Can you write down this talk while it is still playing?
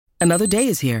Another day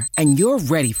is here, and you're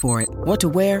ready for it. What to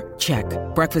wear? Check.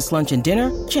 Breakfast, lunch, and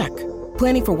dinner? Check.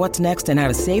 Planning for what's next and how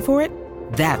to save for it?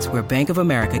 That's where Bank of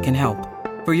America can help.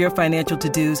 For your financial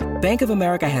to-dos, Bank of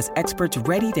America has experts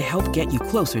ready to help get you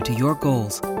closer to your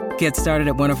goals. Get started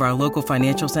at one of our local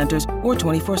financial centers or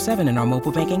 24/7 in our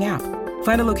mobile banking app.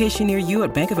 Find a location near you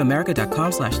at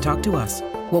bankofamerica.com/talktous.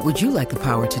 What would you like the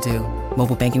power to do?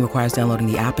 Mobile banking requires downloading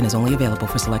the app and is only available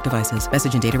for select devices.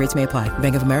 Message and data rates may apply.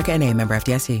 Bank of America N.A., member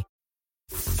FDIC.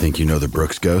 Think you know the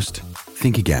Brooks Ghost?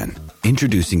 Think again.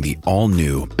 Introducing the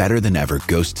all-new, better-than-ever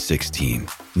Ghost 16.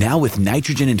 Now with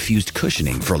nitrogen-infused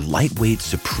cushioning for lightweight,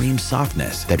 supreme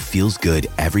softness that feels good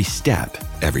every step,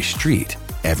 every street,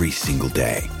 every single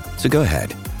day. So go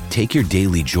ahead, take your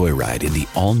daily joyride in the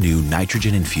all-new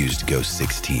nitrogen-infused Ghost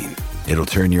 16. It'll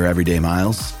turn your everyday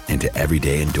miles into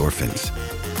everyday endorphins.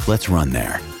 Let's run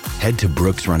there. Head to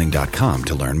brooksrunning.com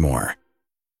to learn more.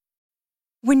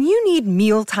 When you need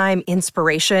mealtime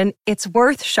inspiration, it's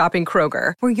worth shopping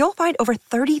Kroger, where you'll find over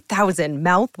 30,000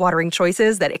 mouth-watering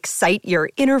choices that excite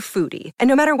your inner foodie. And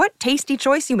no matter what tasty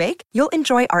choice you make, you'll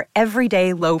enjoy our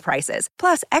everyday low prices,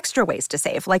 plus extra ways to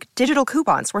save, like digital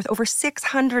coupons worth over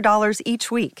 $600 each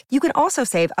week. You can also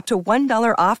save up to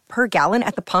 $1 off per gallon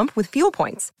at the pump with fuel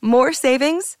points. More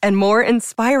savings and more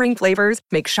inspiring flavors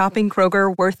make shopping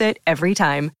Kroger worth it every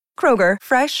time. Kroger,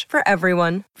 fresh for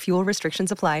everyone. Fuel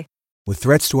restrictions apply. With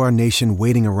threats to our nation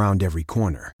waiting around every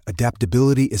corner,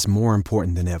 adaptability is more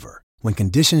important than ever. When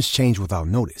conditions change without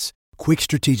notice, quick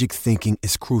strategic thinking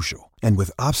is crucial. And with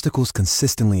obstacles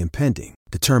consistently impending,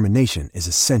 determination is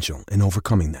essential in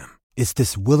overcoming them. It's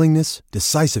this willingness,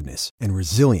 decisiveness, and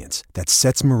resilience that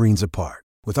sets Marines apart.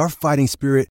 With our fighting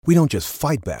spirit, we don't just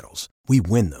fight battles, we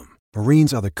win them.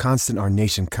 Marines are the constant our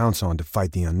nation counts on to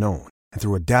fight the unknown. And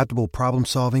through adaptable problem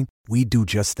solving, we do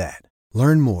just that.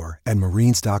 Learn more at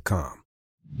marines.com.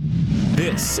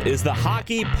 This is the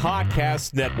Hockey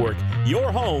Podcast Network,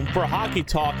 your home for hockey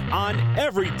talk on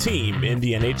every team in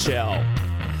the NHL.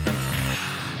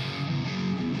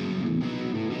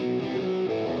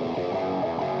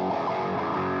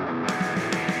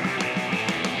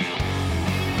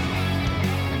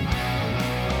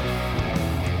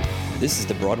 This is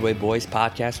the Broadway Boys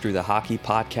podcast through the Hockey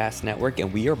Podcast Network,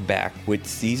 and we are back with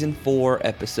Season 4,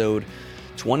 Episode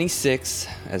 26,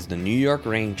 as the New York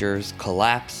Rangers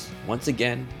collapse once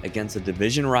again against a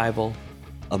division rival,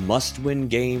 a must-win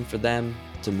game for them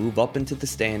to move up into the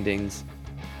standings,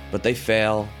 but they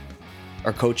fail.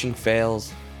 Our coaching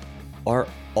fails. Our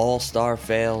all-star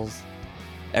fails.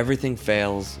 Everything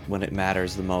fails when it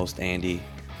matters the most, Andy.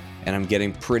 And I'm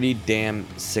getting pretty damn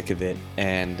sick of it,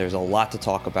 and there's a lot to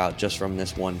talk about just from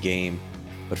this one game.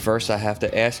 But first, I have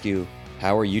to ask you,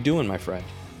 how are you doing, my friend?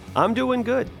 I'm doing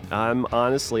good. I'm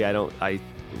honestly,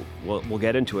 we'll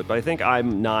get into it, but I think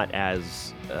I'm not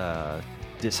as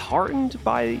disheartened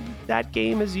by that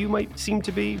game as you might seem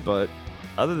to be. But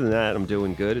other than that, I'm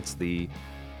doing good. It's the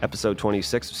episode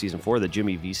 26 of season 4, the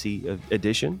Jimmy Vesey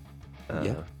edition.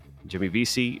 Jimmy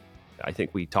Vesey, I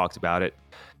think we talked about it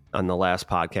on the last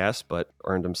podcast, but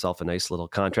earned himself a nice little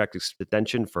contract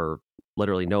extension for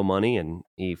literally no money, and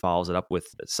he follows it up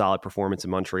with a solid performance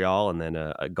in Montreal and then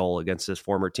a goal against his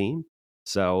former team.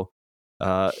 So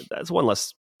that's one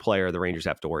less player the Rangers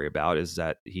have to worry about, is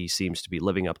that he seems to be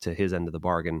living up to his end of the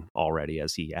bargain already,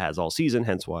 as he has all season,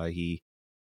 hence why he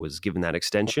was given that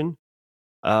extension.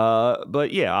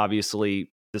 But yeah,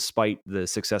 obviously, despite the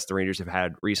success the Rangers have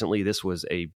had recently, this was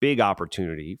a big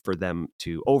opportunity for them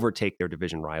to overtake their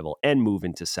division rival and move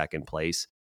into second place.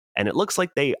 And it looks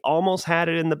like they almost had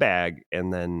it in the bag,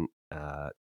 and then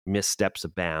missteps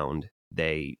abound.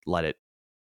 They let it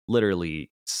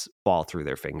literally fall through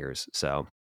their fingers. So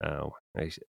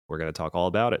we're going to talk all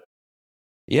about it.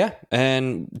 Yeah,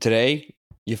 and today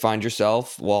you find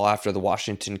yourself, well, after the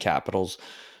Washington Capitals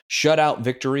shutout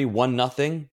victory,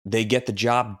 1-0, they get the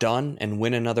job done and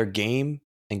win another game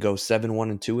and go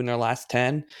 7-1-2 in their last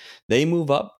 10. They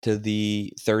move up to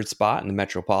the third spot in the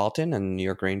Metropolitan, and the New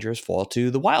York Rangers fall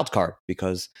to the wild card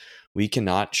because we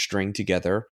cannot string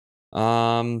together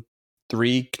 3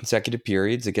 consecutive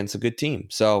periods against a good team.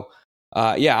 So,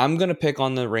 I'm going to pick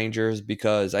on the Rangers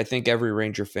because I think every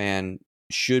Ranger fan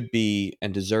should be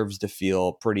and deserves to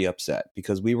feel pretty upset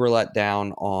because we were let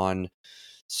down on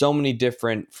so many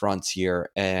different fronts here.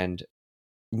 And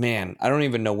man, I don't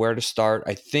even know where to start.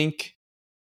 I think,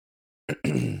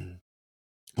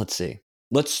 let's see.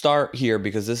 Let's start here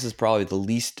because this is probably the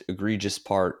least egregious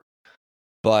part.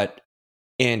 But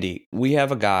Andy, we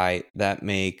have a guy that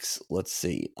makes, let's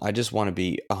see, I just want to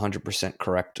be 100%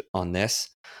 correct on this.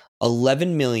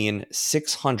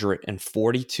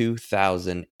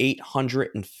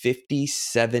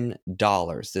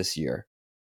 $11,642,857 this year.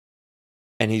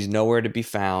 And he's nowhere to be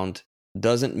found.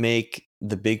 Doesn't make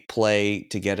the big play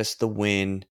to get us the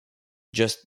win.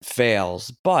 Just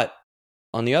fails. But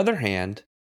on the other hand,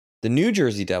 the New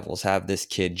Jersey Devils have this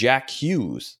kid, Jack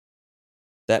Hughes,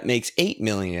 that makes $8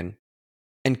 million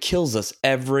and kills us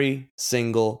every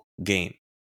single game.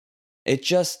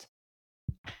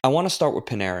 I want to start with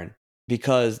Panarin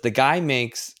because the guy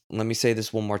makes, let me say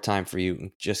this one more time for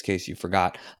you, just in case you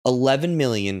forgot,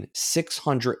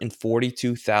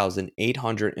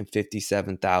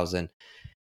 $11,642,857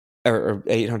 or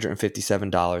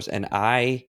 $857. And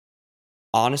I,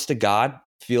 honest to God,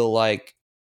 feel like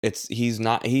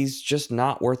he's just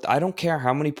not worth, I don't care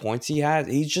how many points he has,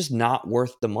 he's just not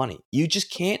worth the money. You just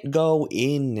can't go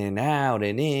in and out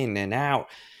and in and out.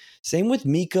 Same with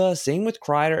Mika, same with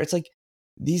Kreider. It's like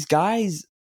these guys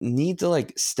need to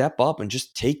like step up and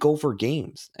just take over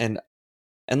games. And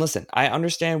listen, I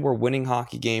understand we're winning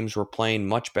hockey games, we're playing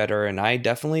much better, and I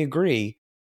definitely agree.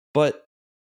 But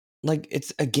like,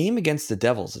 it's a game against the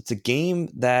Devils. It's a game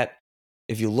that,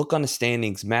 if you look on the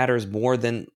standings, matters more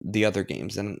than the other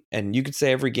games. And you could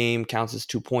say every game counts as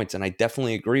 2 points, and I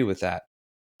definitely agree with that.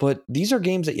 But these are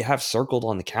games that you have circled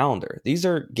on the calendar. These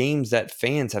are games that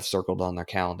fans have circled on their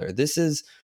calendar. This is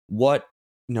what,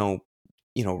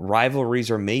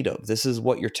 rivalries are made of. This is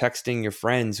what you're texting your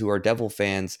friends who are Devil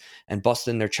fans and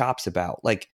busting their chops about.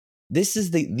 Like,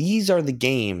 these are the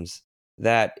games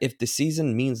that, if the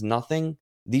season means nothing,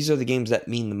 these are the games that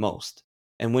mean the most.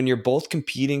 And when you're both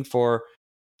competing for,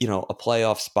 a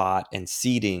playoff spot and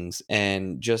seedings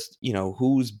and just,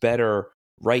 who's better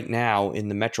right now in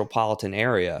the metropolitan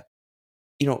area,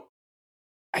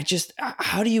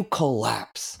 how do you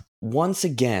collapse once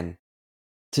again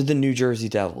to the New Jersey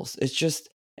Devils? It's just,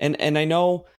 and I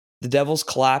know the Devils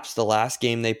collapsed the last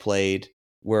game they played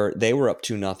where they were up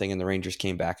 2-0 and the Rangers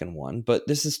came back and won, but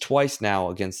this is twice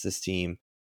now against this team.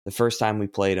 The first time we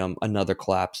played them, another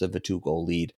collapse of a 2-goal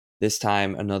lead. This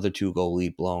time, another 2-goal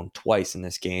lead blown twice in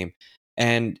this game.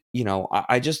 And, you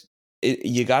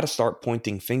got to start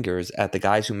pointing fingers at the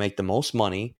guys who make the most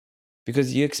money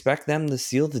because you expect them to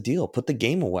seal the deal, put the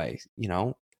game away,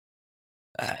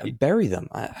 bury them.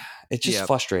 It's just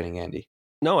frustrating, Andy.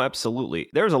 No, absolutely.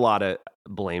 There's a lot of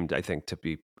blamed, I think, to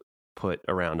be put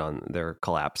around on their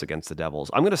collapse against the Devils.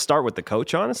 I'm going to start with the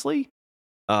coach, honestly.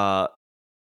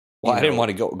 I didn't want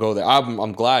to go there.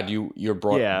 I'm glad you're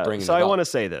bringing it up. I want to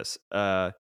say this.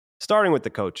 Starting with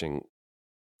the coaching,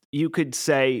 you could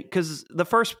say, because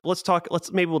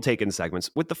maybe we'll take it in segments.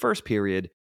 With the first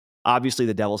period, obviously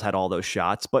the Devils had all those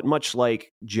shots, but much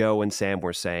like Joe and Sam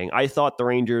were saying, I thought the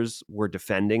Rangers were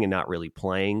defending and not really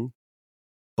playing,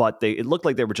 but it looked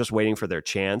like they were just waiting for their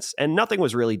chance, and nothing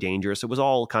was really dangerous. It was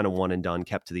all kind of one and done,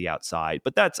 kept to the outside.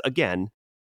 But that's, again,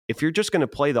 if you're just going to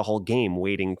play the whole game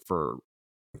waiting for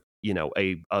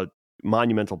a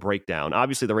monumental breakdown.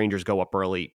 Obviously, the Rangers go up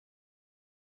early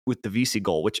with the VC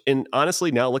goal, which, and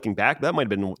honestly, now looking back, that might have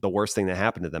been the worst thing that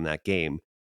happened to them that game,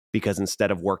 because instead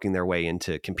of working their way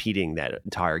into competing that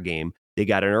entire game, they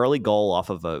got an early goal off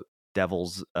of a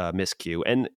Devils miscue.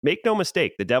 And make no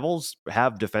mistake, the Devils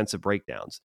have defensive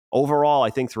breakdowns. Overall, I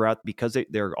think throughout, because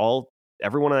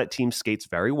everyone on that team skates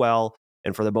very well,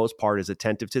 and for the most part is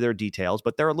attentive to their details,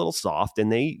 but they're a little soft,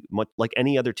 and they, much like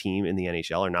any other team in the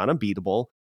NHL, are not unbeatable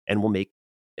and will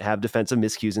have defensive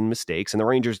miscues and mistakes. And the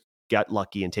Rangers got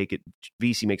lucky and take it.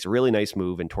 VC makes a really nice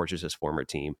move and torches his former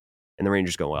team, and the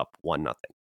Rangers go up 1-0.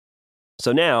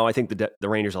 So now I think the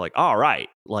Rangers are like, all right,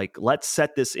 like, let's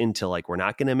set this into, like, we're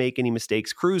not going to make any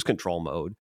mistakes, cruise control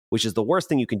mode, which is the worst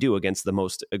thing you can do against the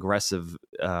most aggressive,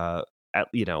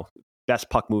 best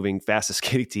puck moving, fastest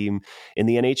skating team in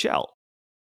the NHL.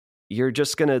 You're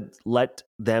just going to let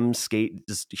them skate,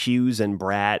 just Hughes and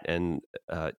Bratt and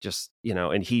and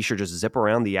Heischer just zip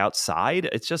around the outside.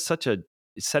 It's just it's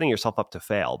setting yourself up to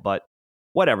fail. But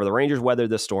whatever, the Rangers weathered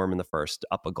the storm in the first,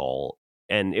 up a goal.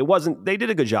 And they did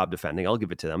a good job defending. I'll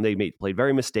give it to them. They played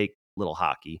very mistake little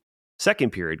hockey.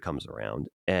 Second period comes around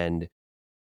and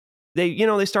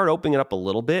they start opening it up a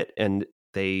little bit, and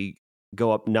they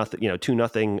go up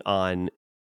 2-0 on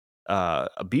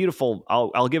a beautiful,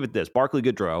 I'll give it this, Barclay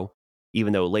Goodrow,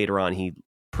 even though later on he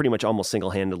pretty much almost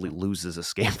single-handedly loses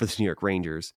this game for the New York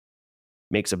Rangers,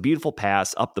 makes a beautiful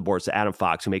pass up the boards to Adam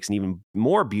Fox, who makes an even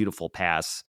more beautiful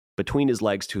pass between his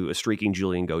legs to a streaking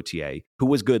Julien Gauthier, who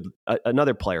was good,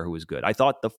 another player who was good. I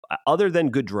thought, other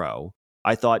than Goodrow,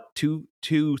 I thought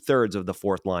two-thirds of the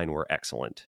fourth line were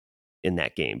excellent in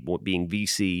that game, being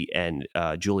VC and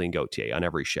Julien Gauthier on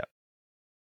every shift.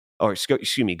 Or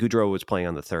excuse me, Goudreau was playing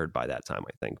on the third by that time,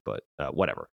 I think, but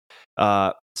whatever.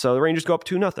 So the Rangers go up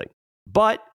 2-0.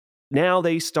 But now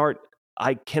they start,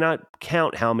 I cannot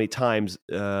count how many times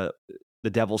the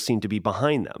Devils seem to be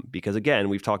behind them. Because again,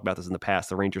 we've talked about this in the past,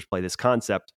 the Rangers play this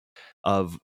concept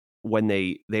of when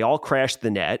they all crash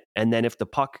the net, and then if the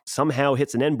puck somehow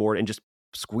hits an end board and just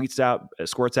squirts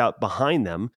out behind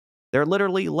them, they're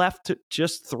literally left to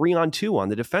just 3-on-2 on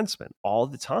the defenseman all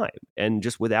the time, and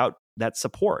just without that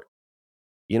support.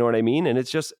 You know what I mean? And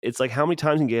it's like, how many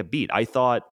times can you get beat? I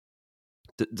thought,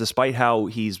 despite how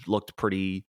he's looked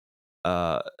pretty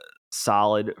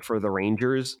solid for the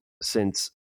Rangers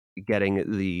since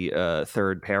getting the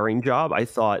third pairing job, I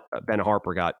thought Ben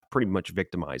Harper got pretty much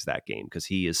victimized that game because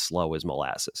he is slow as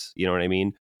molasses. You know what I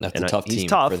mean? That's a tough team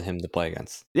for him to play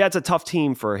against. Yeah, it's a tough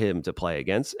team for him to play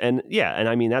against. And yeah, and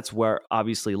I mean, that's where,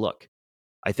 obviously, look,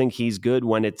 I think he's good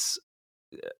when it's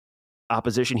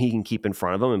opposition he can keep in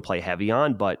front of him and play heavy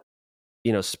on. But,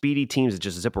 you know, speedy teams that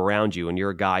just zip around you and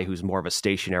you're a guy who's more of a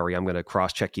stationary, I'm going to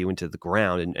cross-check you into the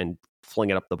ground and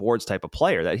fling it up the boards type of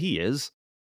player that he is.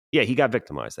 Yeah, he got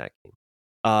victimized that game.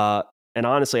 And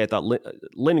honestly, I thought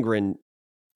Lindgren,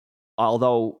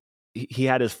 although he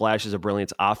had his flashes of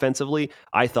brilliance offensively,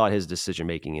 I thought his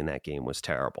decision-making in that game was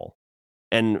terrible.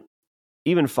 And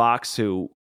even Fox, who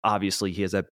obviously he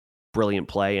has a brilliant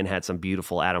play and had some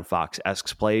beautiful Adam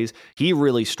Fox-esque plays, he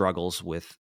really struggles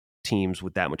with teams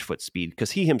with that much foot speed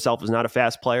because he himself is not a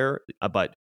fast player,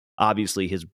 but obviously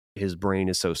his brain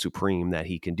is so supreme that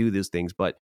he can do these things.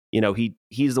 But you know,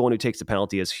 he's the one who takes the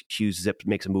penalty as Hughes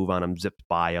makes a move on him, zipped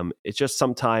by him. It's just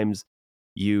sometimes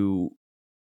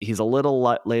he's a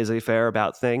little laissez-faire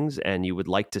about things, and you would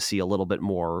like to see a little bit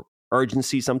more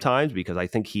urgency sometimes, because I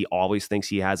think he always thinks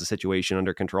he has a situation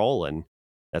under control, and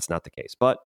that's not the case.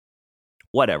 But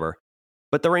whatever.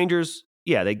 But the Rangers,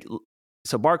 yeah,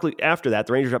 so Barclay, after that,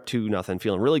 the Rangers are up 2-0,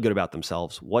 feeling really good about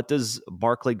themselves. What does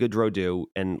Barclay Goodrow do?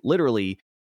 And literally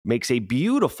makes a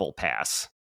beautiful pass.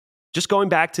 Just going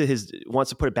back to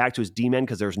wants to put it back to his D-men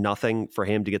because there's nothing for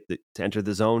him to get to enter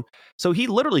the zone. So he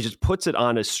literally just puts it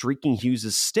on a streaking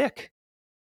Hughes' stick,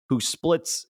 who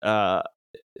splits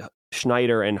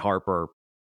Schneider and Harper,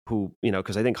 who, you know,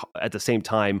 because I think at the same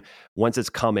time, once it's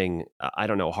coming, I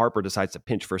don't know, Harper decides to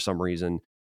pinch for some reason,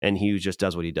 and Hughes just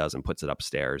does what he does and puts it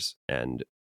upstairs. And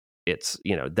it's,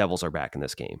 you know, Devils are back in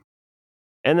this game.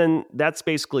 And then that's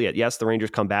basically it. Yes, the Rangers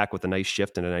come back with a nice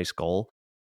shift and a nice goal,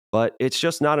 but it's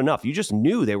just not enough. You just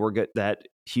knew they were good, that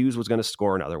Hughes was going to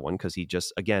score another one because he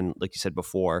just, again, like you said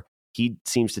before, he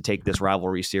seems to take this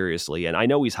rivalry seriously. And I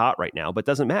know he's hot right now, but it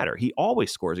doesn't matter. He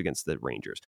always scores against the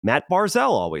Rangers. Matt Barzal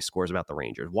always scores about the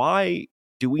Rangers. Why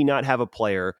do we not have a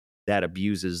player that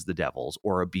abuses the Devils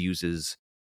or abuses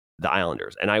the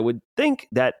Islanders? And I would think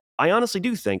that, I honestly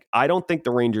do think, I don't think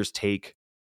the Rangers take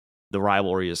the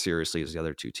rivalry as seriously as the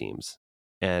other two teams.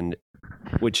 And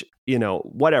which, you know,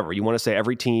 whatever you want to say,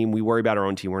 every team, we worry about our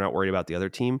own team, we're not worried about the other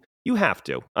team. You have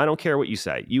to. I don't care what you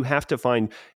say. You have to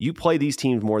you play these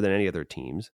teams more than any other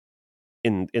teams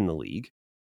in the league.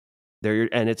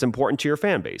 And it's important to your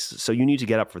fan base. So you need to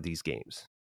get up for these games.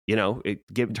 You know,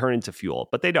 turn into fuel.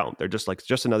 But they don't. They're just like,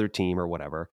 just another team or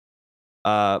whatever.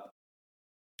 But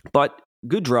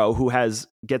Goudreau, who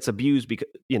gets abused because,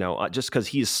 you know, just because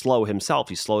he's slow himself,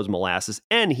 he's slow as molasses,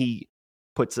 and he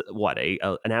puts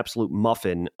an absolute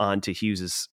muffin onto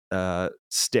Hughes'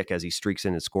 stick as he streaks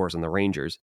in and scores on the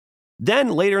Rangers. Then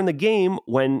later in the game,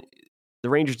 when the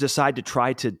Rangers decide to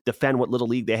try to defend what little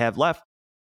league they have left,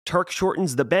 Turk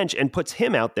shortens the bench and puts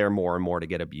him out there more and more to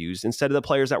get abused instead of the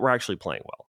players that were actually playing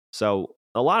well. So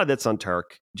a lot of that's on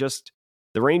Turk. Just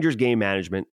the Rangers' game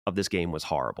management of this game was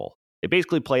horrible. It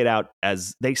basically played out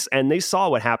as they saw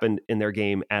what happened in their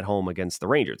game at home against the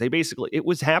Rangers. It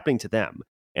was happening to them.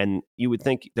 And you would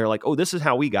think they're like, oh, this is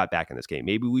how we got back in this game.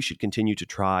 Maybe we should continue to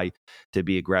try to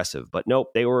be aggressive. But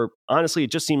nope, honestly,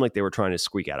 it just seemed like they were trying to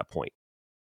squeak out a point.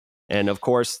 And of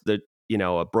course,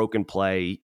 a broken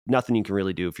play, nothing you can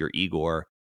really do if you're Igor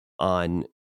on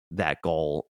that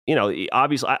goal. You know,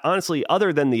 obviously, honestly,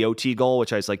 other than the OT goal,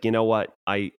 which I was like, you know what,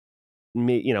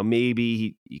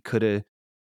 maybe he could have.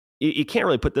 You can't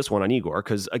really put this one on Igor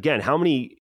because, again, how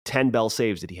many 10 bell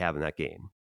saves did he have in that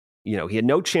game? You know, he had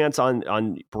no chance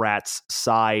on Bratt's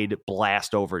side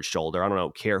blast over his shoulder. I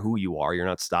don't care who you are. You're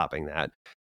not stopping that.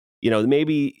 You know,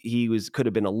 maybe could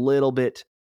have been a little bit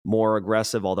more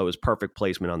aggressive, although his perfect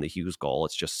placement on the Hughes goal.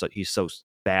 It's just he's so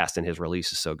fast and his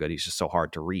release is so good. He's just so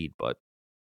hard to read. But,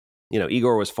 you know,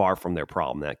 Igor was far from their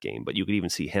problem that game. But you could even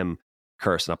see him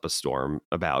cursing up a storm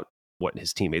about what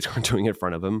his teammates were doing in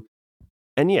front of him.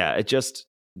 And yeah, it just,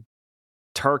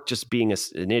 Turk just being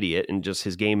an idiot and just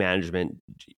his game management,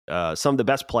 some of the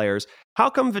best players. How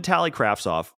come Vitaly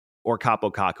Kravtsov or Capo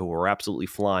Caco, who were absolutely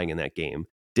flying in that game,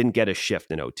 didn't get a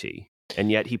shift in OT? And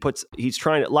yet he's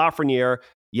trying to, Lafreniere,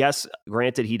 yes,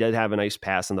 granted, he did have a nice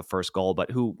pass in the first goal,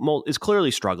 but who is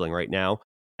clearly struggling right now.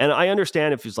 And I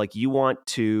understand if it's like you want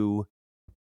to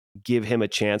give him a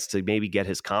chance to maybe get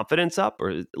his confidence up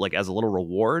or like as a little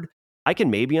reward, I can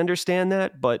maybe understand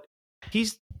that, but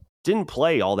he's didn't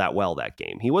play all that well that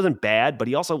game. He wasn't bad, but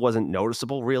he also wasn't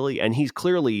noticeable really. And he's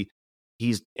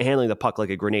handling the puck like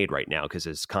a grenade right now because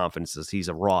his confidence is he's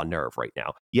a raw nerve right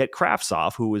now. Yet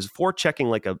Kravtsov, who is forechecking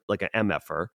like a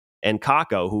MFer, and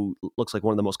Kako, who looks like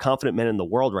one of the most confident men in the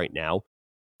world right now,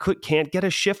 can't get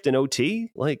a shift in OT.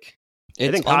 Like I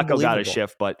think Kako got a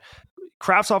shift, but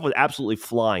Kravtsov was absolutely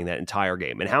flying that entire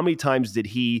game. And how many times did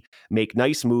he make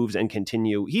nice moves and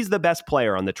continue? He's the best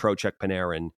player on the Trocheck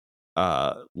Panarin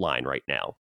line right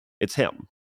now. It's him.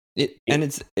 And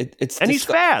he's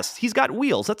fast. He's got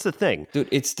wheels. That's the thing. Dude,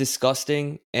 it's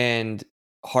disgusting and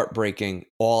heartbreaking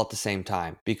all at the same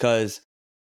time because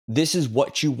this is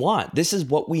what you want. This is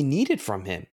what we needed from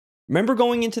him. Remember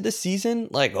going into the season,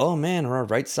 like, oh man, our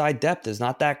right side depth is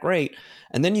not that great.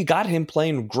 And then you got him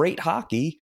playing great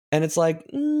hockey. And it's like,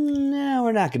 no,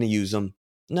 we're not going to use him.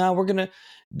 No, we're going to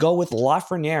go with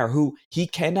Lafreniere, who he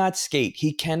cannot skate.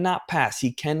 He cannot pass.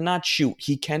 He cannot shoot.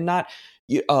 He cannot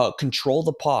control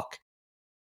the puck.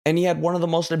 And he had one of the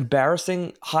most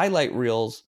embarrassing highlight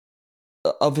reels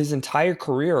of his entire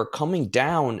career coming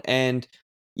down. And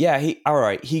yeah,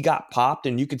 he got popped.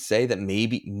 And you could say that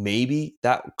maybe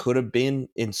that could have been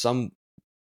in some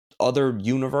other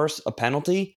universe a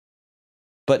penalty,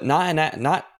 but not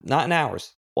in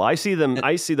ours. Well, I see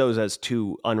those as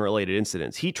two unrelated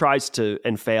incidents. He tries to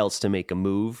and fails to make a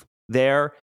move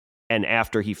there, and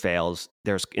after he fails,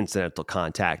 there's incidental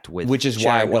contact with which is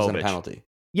why it wasn't a penalty.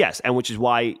 Yes, and which is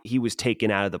why he was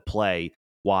taken out of the play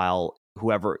while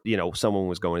someone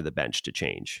was going to the bench to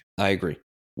change. I agree.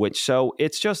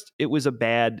 It was a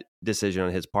bad decision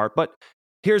on his part. But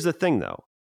here's the thing, though.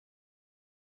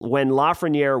 When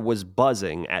Lafreniere was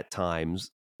buzzing at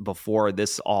times, before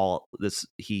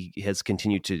he has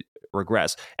continued to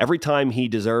regress. Every time he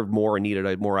deserved more and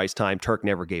needed more ice time, Turk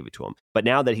never gave it to him. But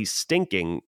now that he's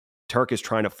stinking, Turk is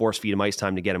trying to force feed him ice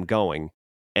time to get him going,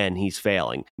 and he's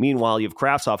failing. Meanwhile, you have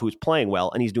Kravtsov, who's playing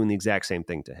well, and he's doing the exact same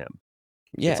thing to him.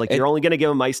 Yeah, it's like you're only going to give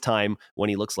him ice time when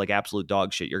he looks like absolute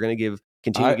dog shit. You're going to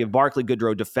continue to give Barclay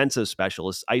Goodrow, defensive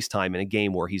specialist, ice time in a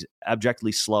game where he's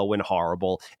abjectly slow and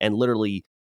horrible, and literally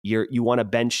you want to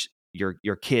bench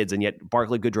your kids, and yet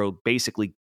Barclay Goodrow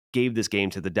basically gave this game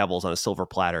to the Devils on a silver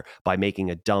platter by making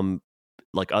a dumb,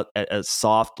 like a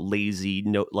soft, lazy,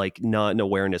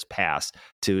 non-awareness pass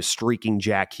to a streaking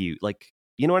Jack Hughes. Like,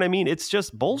 you know what I mean? It's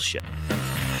just bullshit.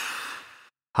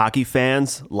 Hockey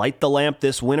fans, light the lamp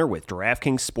this winter with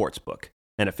DraftKings Sportsbook,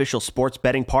 an official sports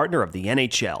betting partner of the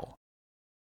NHL.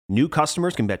 New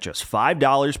customers can bet just $5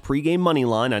 pregame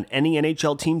moneyline on any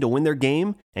NHL team to win their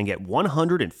game and get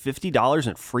 $150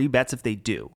 in free bets if they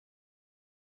do.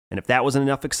 And if that wasn't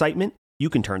enough excitement, you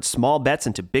can turn small bets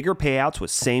into bigger payouts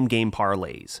with same-game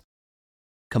parlays.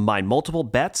 Combine multiple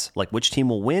bets, like which team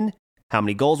will win, how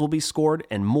many goals will be scored,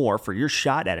 and more for your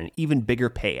shot at an even bigger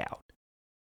payout.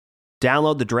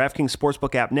 Download the DraftKings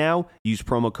Sportsbook app now, use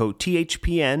promo code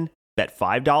THPN, bet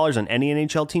 $5 on any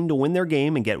NHL team to win their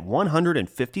game, and get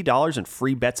 $150 in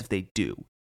free bets if they do.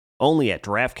 Only at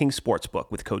DraftKings Sportsbook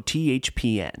with code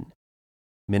THPN.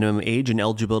 Minimum age and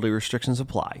eligibility restrictions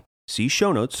apply. See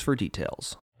show notes for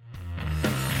details.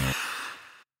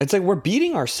 It's like we're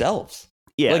beating ourselves.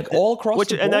 Yeah, like all across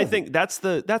the board. And I think that's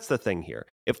the thing here.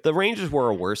 If the Rangers were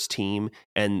a worse team,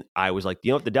 and I was like,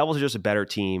 if the Devils are just a better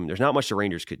team, there's not much the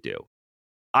Rangers could do,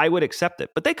 I would accept it.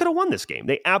 But they could have won this game.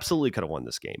 They absolutely could have won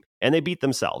this game. And they beat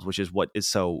themselves, which is what is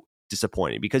so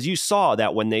disappointing. Because you saw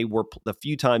that when they were, the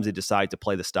few times they decided to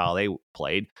play the style they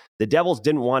played, the Devils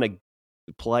didn't want to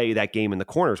play that game in the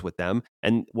corners with them.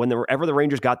 And whenever the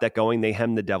Rangers got that going, they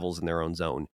hemmed the Devils in their own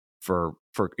zone for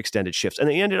extended shifts. And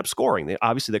they ended up scoring.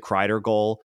 Obviously, the Kreider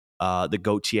goal, the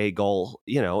Gauthier goal,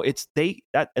 that's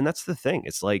the thing.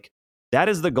 It's like, that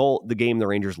is the game the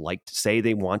Rangers like to say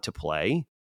they want to play,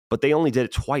 but they only did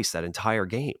it twice that entire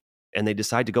game. And they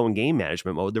decide to go in game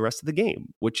management mode the rest of the game,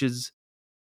 which is,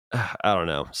 I don't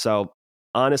know. So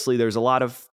honestly, there's a lot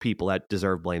of people that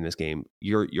deserve blame this game.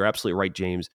 You're absolutely right,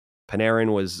 James.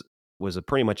 Panarin was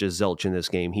pretty much a zilch in this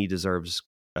game. He deserves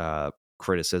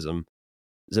criticism.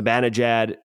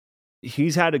 Zibanejad,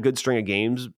 he's had a good string of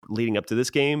games leading up to this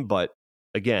game, but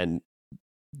again,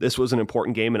 this was an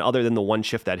important game. And other than the one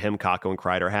shift that him, Kako, and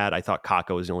Kreider had, I thought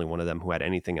Kako was the only one of them who had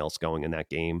anything else going in that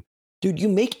game. Dude, you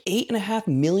make $8.5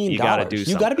 million. You got to do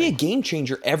something. You got to be a game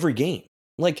changer every game.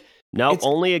 Like, no,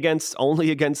 only against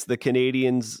the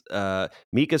Canadians.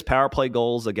 Mika's power play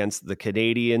goals against the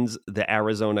Canadians, the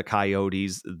Arizona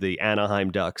Coyotes, the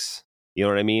Anaheim Ducks. You know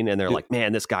what I mean? And they're like,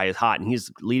 man, this guy is hot, and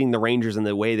he's leading the Rangers in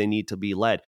the way they need to be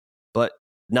led. But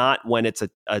not when it's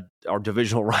our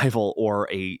divisional rival or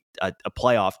a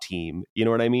playoff team. You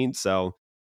know what I mean? So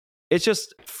it's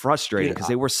just frustrating because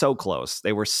they were so close.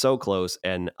 They were so close.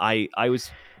 And my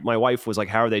wife was like,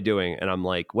 how are they doing? And I'm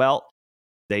like, well,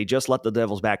 they just let the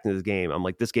Devils back into the game. I'm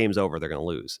like, this game's over. They're going to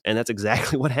lose. And that's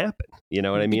exactly what happened. You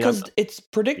know what I mean? Because it's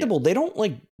predictable.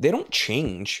 Yeah. They don't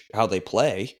change how they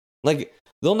play. Like,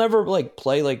 they'll never like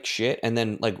play like shit and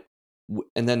then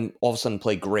all of a sudden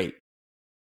play great.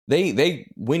 They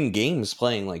win games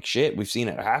playing like shit. We've seen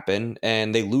it happen.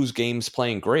 And they lose games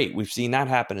playing great. We've seen that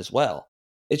happen as well.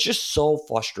 It's just so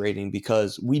frustrating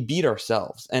because we beat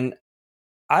ourselves. And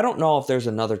I don't know if there's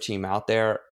another team out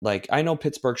there. Like, I know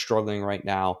Pittsburgh's struggling right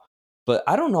now, but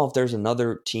I don't know if there's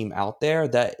another team out there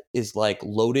that is like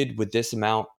loaded with this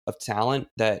amount of talent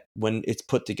that when it's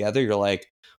put together, you're like,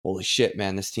 holy shit,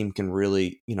 man, this team can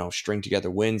really, string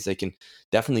together wins. They can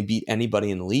definitely beat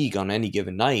anybody in the league on any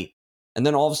given night. And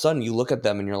then all of a sudden you look at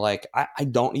them and you're like, I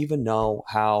don't even know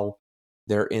how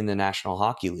they're in the National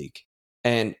Hockey League.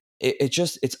 And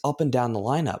it's up and down the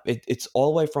lineup. It's all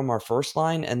the way from our first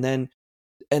line and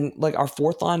like our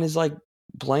fourth line is like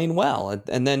playing well.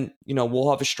 And then,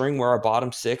 we'll have a string where our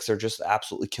bottom six are just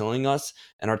absolutely killing us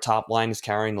and our top line is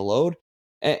carrying the load.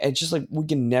 And it's just like we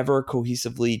can never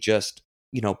cohesively just,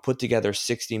 put together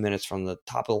 60 minutes from the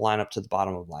top of the lineup to the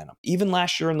bottom of the lineup. Even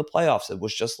last year in the playoffs, it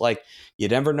was just like you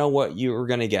never know what you were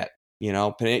going to get. You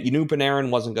knew Panarin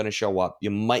wasn't going to show up. You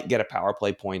might get a power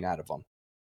play point out of him.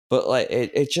 But like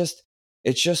it's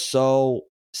just so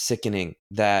sickening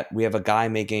that we have a guy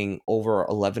making over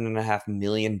 $11.5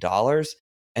 million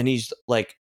and he's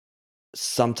like,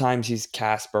 sometimes he's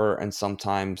Casper and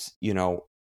sometimes,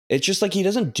 it's just like he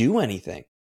doesn't do anything.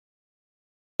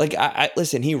 Like I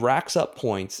listen, he racks up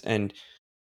points and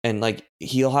like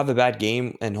he'll have a bad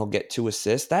game and he'll get 2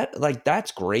 assists.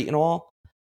 That's great and all,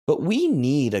 but we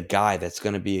need a guy that's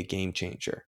going to be a game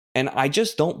changer. And I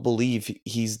just don't believe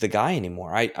he's the guy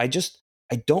anymore. I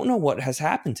don't know what has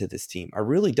happened to this team. I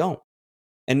really don't.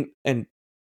 And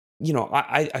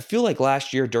I feel like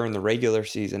last year during the regular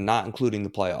season, not including the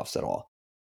playoffs at all,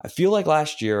 I feel like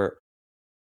last year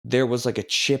there was like a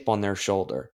chip on their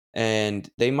shoulder and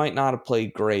they might not have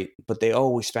played great, but they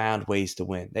always found ways to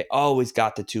win. They always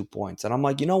got the 2 points. And I'm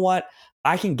like, you know what?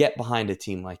 I can get behind a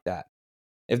team like that.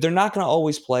 If they're not going to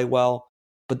always play well,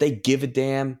 but they give a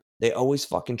damn, they always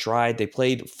fucking tried. They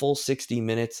played full 60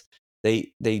 minutes.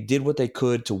 They did what they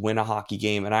could to win a hockey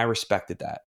game, and I respected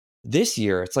that. This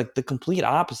year, it's like the complete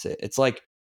opposite. It's like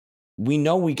we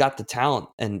know we got the talent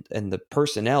and the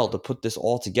personnel to put this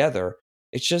all together.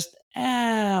 It's just,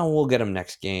 we'll get them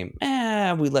next game.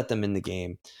 We let them in the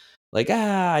game. Like,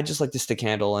 I just like to stick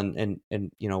handle and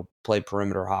play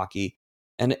perimeter hockey.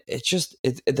 And it's just,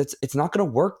 it's not going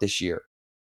to work this year.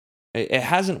 It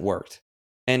hasn't worked.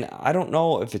 And I don't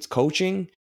know if it's coaching.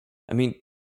 I mean,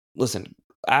 listen,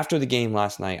 after the game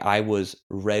last night, I was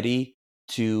ready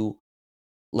to,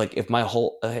 like, if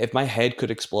my head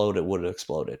could explode, it would have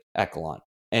exploded at Gallant.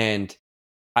 And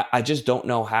I just don't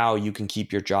know how you can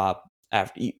keep your job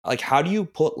after, like, how do you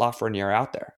put Lafreniere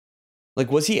out there?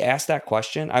 Like, was he asked that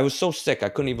question? I was so sick, I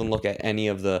couldn't even look at any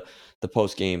of the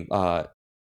post-game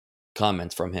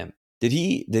comments from him. Did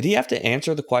he have to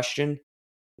answer the question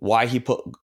why he put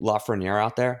Lafreniere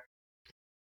out there?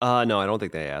 No, I don't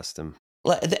think they asked him.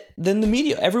 Then the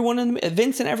media, everyone in the,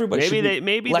 Vince and everybody,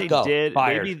 maybe they did,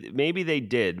 maybe they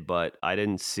did, but I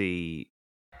didn't see.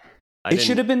 It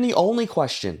should have been the only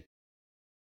question.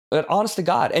 But honest to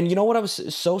God, and you know what I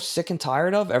was so sick and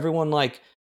tired of? Everyone like,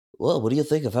 well, what do you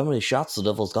think of how many shots the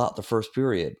Devils got the first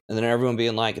period? And then everyone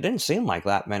being like, it didn't seem like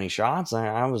that many shots.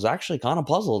 I was actually kind of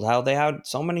puzzled how they had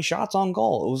so many shots on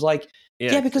goal. It was like,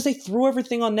 yeah, because they threw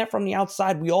everything on net from the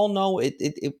outside. We all know it.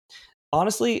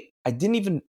 Honestly, I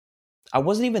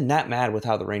wasn't even that mad with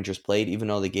how the Rangers played, even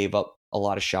though they gave up a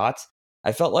lot of shots.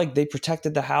 I felt like they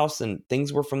protected the house and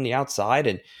things were from the outside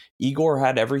and Igor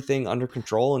had everything under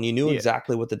control and you knew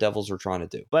exactly what the Devils were trying to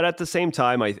do. But at the same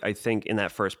time, I think in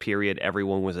that first period,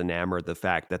 everyone was enamored the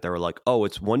fact that they were like, oh,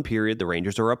 it's one period, the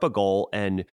Rangers are up a goal,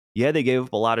 and yeah, they gave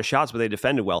up a lot of shots, but they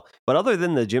defended well. But other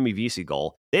than the Jimmy Vesey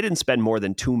goal, they didn't spend more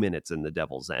than 2 minutes in the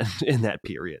Devils' end in that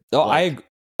period. No, I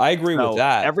agree with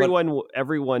that.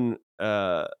 Everyone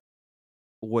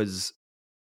was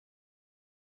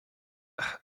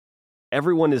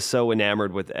everyone is so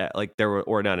enamored with like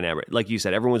or not enamored. Like you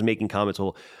said, everyone was making comments.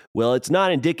 Well, it's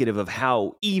not indicative of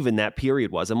how even that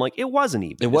period was. I'm like, it wasn't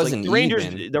even. It wasn't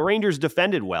even. The Rangers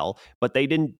defended well, but they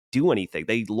didn't do anything.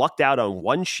 They lucked out on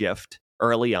one shift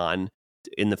early on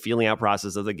in the feeling out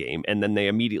process of the game. And then they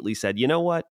immediately said, you know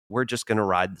what? We're just going to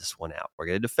ride this one out. We're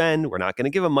going to defend. We're not going to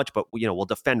give them much, but we'll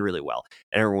defend really well.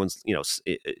 And everyone's,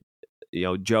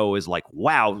 Joe is like,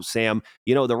 wow, Sam,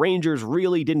 the Rangers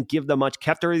really didn't give them much,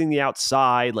 kept everything the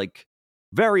outside, like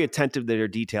very attentive to their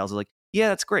details. Like, yeah,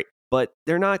 that's great, but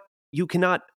you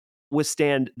cannot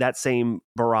withstand that same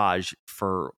barrage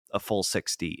for a full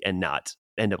 60 and not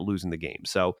end up losing the game.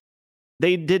 So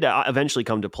they did eventually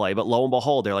come to play, but lo and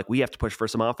behold, they're like, we have to push for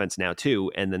some offense now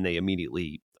too. And then they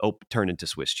immediately turned into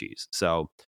Swiss cheese. So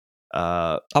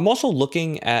I'm also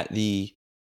looking at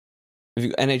if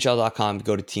you NHL.com,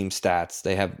 go to team stats,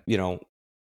 they have,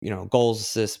 goals,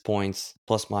 assists, points,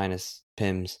 plus minus,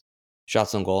 PIMs,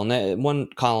 shots on goal. And one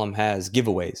column has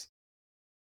giveaways.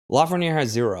 Lafreniere has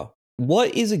 0.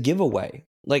 What is a giveaway?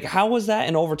 Like, how was that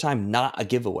in overtime not a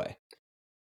giveaway?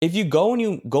 If you go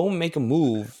and make a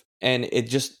move and it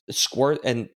just squirt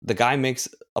and the guy makes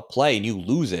a play and you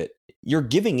lose it, you're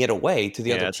giving it away to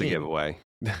the other team. Yeah, it's a giveaway.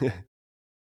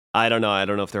 I don't know. I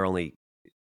don't know if they're only...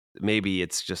 Maybe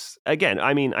it's just, again,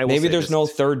 I mean, maybe there's no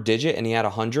third digit and he had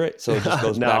 100, so it just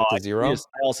goes back to 0. I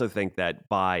also think that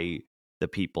by the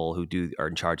people who are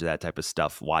in charge of that type of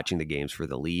stuff, watching the games for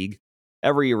the league,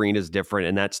 every arena is different,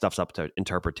 and that stuff's up to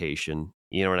interpretation.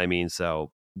 You know what I mean?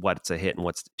 So what's a hit and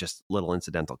what's just little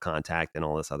incidental contact and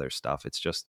all this other stuff. It's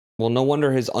just... Well, no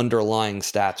wonder his underlying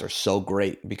stats are so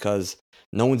great, because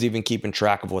no one's even keeping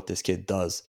track of what this kid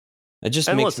does. It just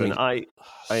makes me... I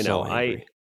know. Angry.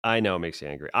 I know it makes you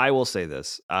angry. I will say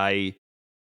this. I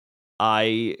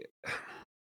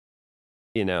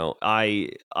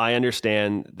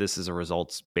understand this is a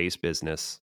results-based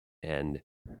business, and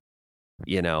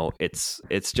it's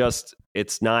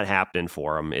not happening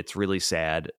for him. It's really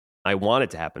sad. I want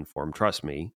it to happen for him. Trust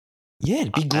me. Yeah,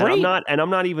 it'd be great. And I'm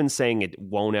not even saying it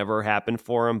won't ever happen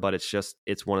for him, but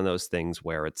it's one of those things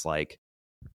where it's like,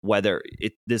 whether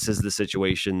this is the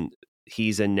situation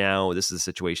he's in now, this is the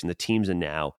situation the team's in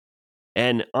now.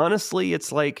 And honestly,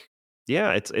 it's like,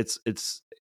 yeah,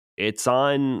 it's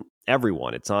on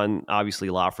everyone. It's on obviously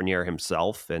Lafreniere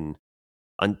himself, but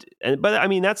I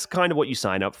mean, that's kind of what you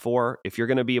sign up for if you're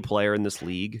going to be a player in this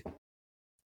league.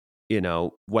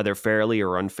 Whether fairly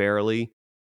or unfairly,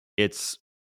 it's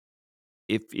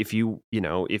if you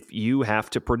have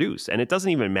to produce, and it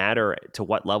doesn't even matter to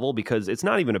what level, because it's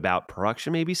not even about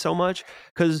production maybe so much,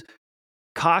 because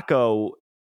Kakko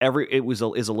is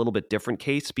a little bit different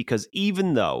case, because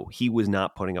even though he was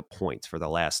not putting up points for the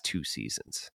last 2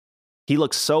 seasons, he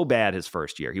looked so bad his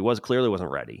first year. He clearly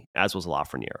wasn't ready, as was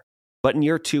Lafreniere. But in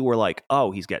year 2, we're like,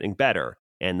 oh, he's getting better,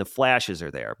 and the flashes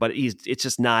are there, but it's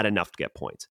just not enough to get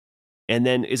points. And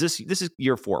then this is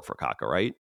year 4 for Kakko,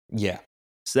 right? Yeah.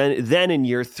 So then in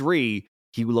year 3,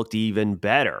 he looked even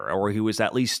better, or he was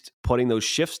at least putting those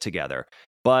shifts together,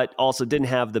 but also didn't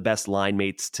have the best line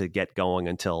mates to get going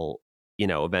until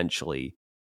eventually.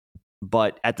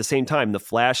 But at the same time, the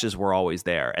flashes were always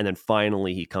there. And then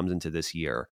finally he comes into this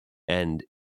year, and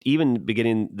even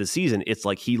beginning the season, it's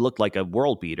like he looked like a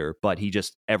world beater, but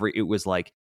it was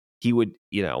like he would,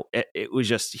 it was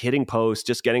just hitting posts,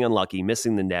 just getting unlucky,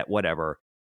 missing the net, whatever.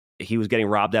 He was getting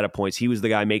robbed out of points. He was the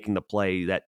guy making the play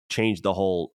that changed the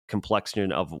whole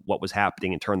complexion of what was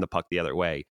happening and turned the puck the other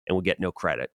way, and would get no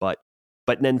credit. But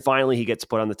then finally he gets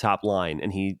put on the top line,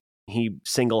 and he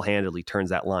single-handedly turns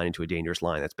that line into a dangerous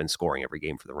line that's been scoring every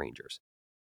game for the Rangers.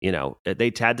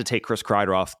 They had to take Chris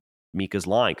Kreider off Mika's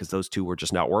line because those two were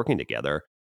just not working together.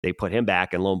 They put him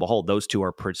back, and lo and behold, those two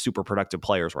are super productive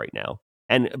players right now.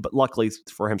 But luckily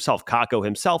for himself, Kakko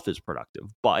himself is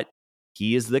productive, but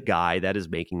he is the guy that is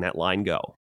making that line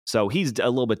go. So he's a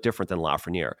little bit different than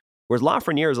Lafreniere. Whereas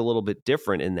Lafreniere is a little bit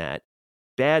different in that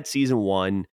bad season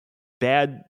 1,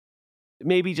 bad,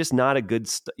 maybe just not a good,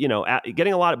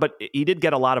 getting a lot, but he did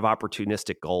get a lot of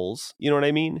opportunistic goals. You know what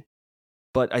I mean?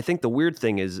 But I think the weird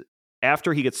thing is,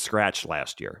 after he gets scratched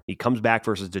last year, he comes back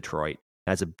versus Detroit,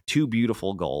 has 2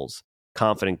 beautiful goals,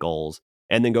 confident goals,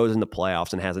 and then goes in the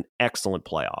playoffs and has an excellent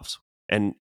playoffs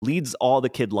and leads all the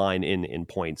kid line in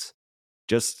points.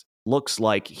 Just looks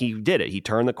like he did it. He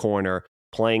turned the corner,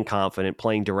 playing confident,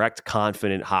 playing direct,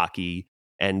 confident hockey.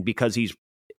 And because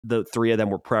the 3 of them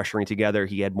were pressuring together,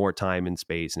 he had more time and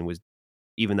space, and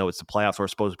even though it's the playoffs are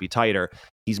supposed to be tighter,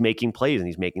 he's making plays and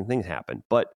he's making things happen.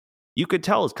 But you could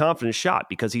tell his confidence shot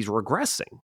because he's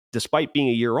regressing despite being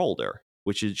a year older,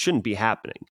 which shouldn't be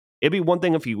happening. It'd be one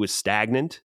thing if he was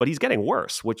stagnant, but he's getting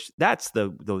worse, which that's the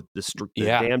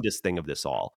damnedest thing of this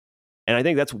all. And I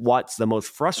think that's what's the most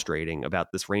frustrating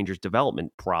about this Rangers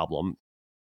development problem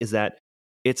is that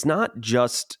it's not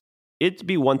just, it'd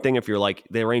be one thing if you're like,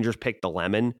 the Rangers picked the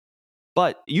lemon,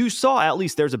 but you saw at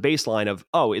least there's a baseline of,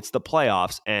 oh, it's the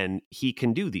playoffs and he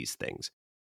can do these things.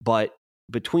 But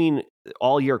between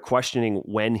all your questioning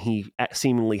when he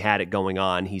seemingly had it going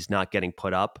on, he's not getting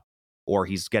put up or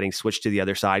he's getting switched to the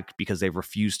other side because they've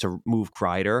refused to move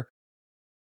Kreider.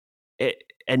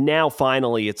 And now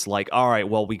finally it's like, all right,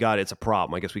 well, we got it. It's a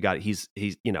problem. I guess we got it. He's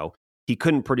he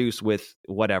couldn't produce with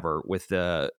whatever, with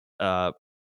the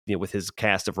with his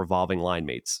cast of revolving line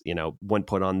mates, when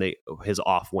put on his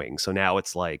off wing. So now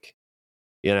it's like,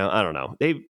 I don't know.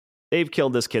 They've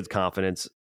killed this kid's confidence,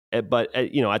 but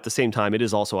at the same time, it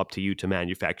is also up to you to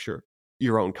manufacture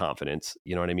your own confidence.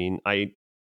 You know what I mean?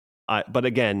 But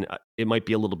again, it might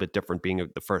be a little bit different being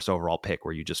the first overall pick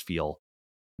where you just feel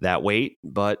that weight,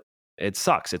 but it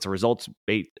sucks. It's a results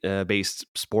based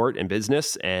sport and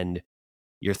business, and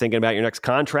you're thinking about your next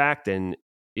contract. And,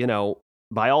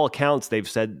 by all accounts, they've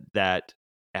said that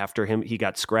after he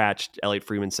got scratched, Elliot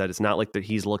Friedman said it's not like that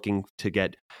he's looking to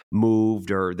get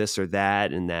moved or this or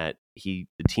that, and that the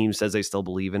team says they still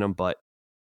believe in him. But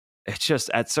it's just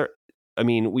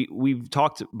we've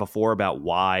talked before about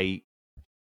why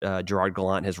Gerard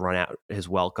Gallant has run out his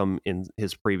welcome in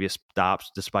his previous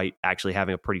stops, despite actually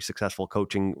having a pretty successful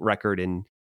coaching record in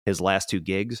his last two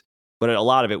gigs. But a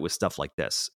lot of it was stuff like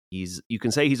this. You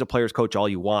can say he's a player's coach all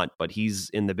you want, but he's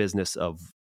in the business of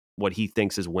what he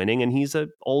thinks is winning, and he's an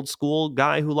old school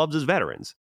guy who loves his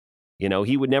veterans.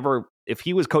 He would never, if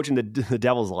he was coaching the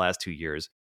Devils the last 2 years,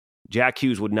 Jack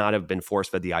Hughes would not have been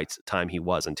force-fed the ice time he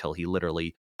was until he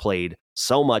literally played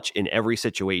so much in every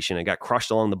situation and got crushed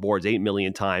along the boards 8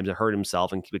 million times and hurt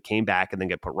himself and came back and then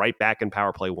get put right back in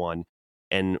power play one.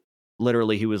 And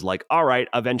literally he was like, all right,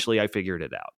 eventually I figured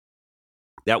it out.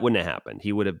 That wouldn't have happened.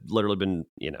 He would have literally been,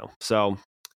 so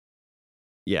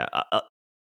yeah,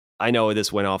 I know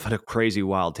this went off on a crazy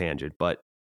wild tangent, but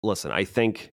listen, I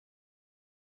think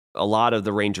a lot of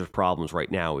the Rangers' problems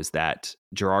right now is that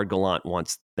Gerard Gallant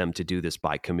wants them to do this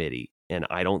by committee. And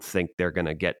I don't think they're going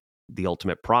to get the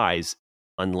ultimate prize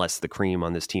unless the cream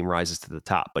on this team rises to the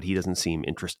top, but he doesn't seem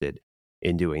interested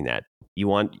in doing that. You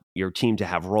want your team to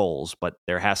have roles, but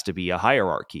there has to be a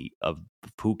hierarchy of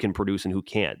who can produce and who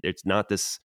can't. It's not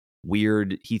this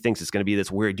weird, he thinks it's going to be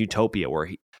this weird utopia where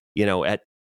he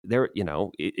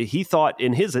thought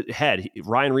in his head,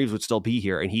 Ryan Reeves would still be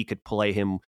here and he could play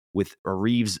him with a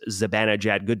Reeves,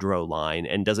 Zibanejad, Goodrow line.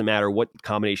 And doesn't matter what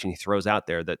combination he throws out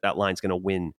there, that line's going to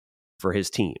win for his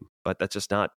team. But that's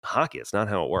just not hockey. It's not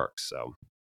how it works. So,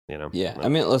 Yeah. I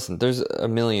mean, listen, there's a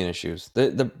million issues.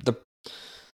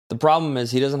 The problem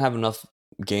is he doesn't have enough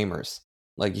gamers.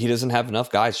 Like, he doesn't have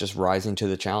enough guys just rising to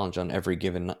the challenge on every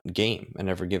given game and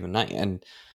every given night. And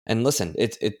listen,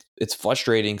 it's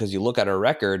frustrating because you look at our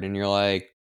record and you're like,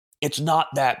 it's not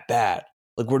that bad.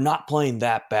 Like, we're not playing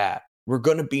that bad. We're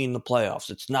going to be in the playoffs.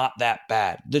 It's not that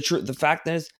bad. The fact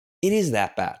is, it is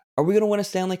that bad. Are we going to win a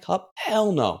Stanley Cup?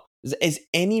 Hell no. Is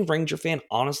any Ranger fan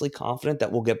honestly confident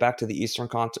that we'll get back to the Eastern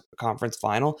Conference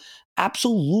final?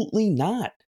 Absolutely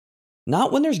not.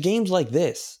 Not when there's games like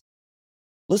this.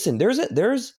 Listen,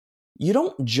 you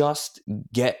don't just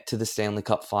get to the Stanley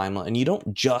Cup final and you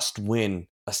don't just win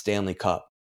a Stanley Cup.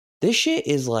 This shit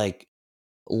is like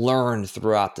learned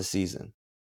throughout the season.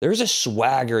 There's a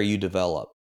swagger you develop.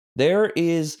 There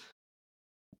is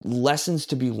lessons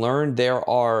to be learned. There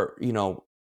are,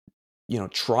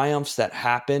 triumphs that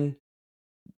happen.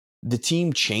 The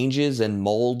team changes and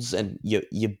molds, and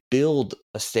you build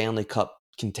a Stanley Cup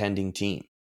contending team.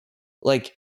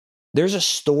 Like, there's a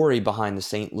story behind the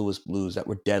St. Louis Blues that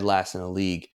were dead last in the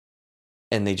league,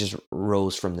 and they just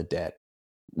rose from the dead.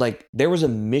 Like, there was a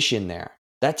mission there.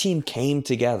 That team came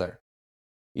together.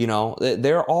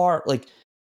 There are,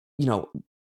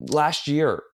 last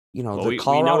year, the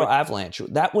Colorado Avalanche,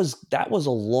 that was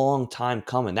a long time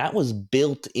coming. That was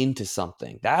built into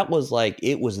something. That was like,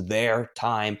 it was their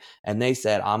time, and they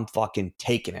said, I'm fucking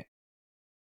taking it.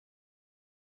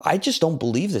 I just don't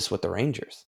believe this with the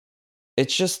Rangers.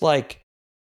 It's just like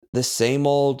the same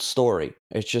old story.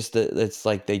 It's just that it's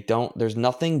like there's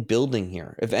nothing building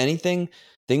here. If anything,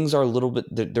 things are a little bit,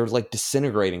 they're like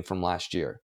disintegrating from last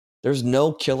year. There's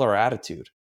no killer attitude,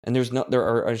 and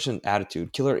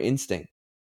killer instinct.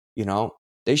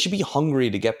 They should be hungry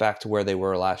to get back to where they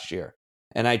were last year.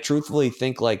 And I truthfully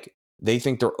think like they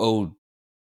think they're owed.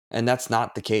 And that's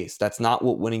not the case. That's not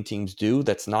what winning teams do.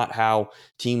 That's not how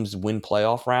teams win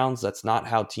playoff rounds. That's not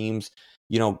how teams,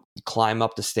 climb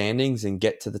up the standings and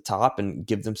get to the top and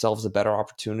give themselves a better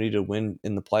opportunity to win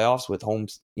in the playoffs with home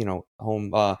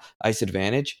ice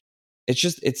advantage.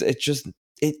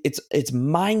 It's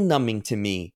mind numbing to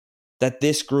me that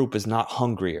this group is not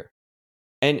hungrier.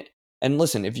 And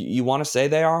listen, if you want to say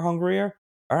they are hungrier,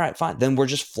 all right, fine. Then we're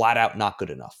just flat out not good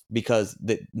enough because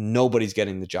nobody's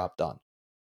getting the job done.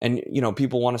 And,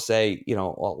 people want to say,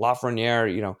 well,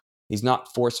 Lafreniere, he's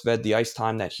not force-fed the ice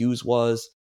time that Hughes was,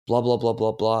 blah, blah, blah,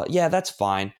 blah, blah. Yeah, that's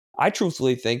fine. I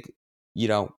truthfully think,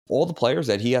 all the players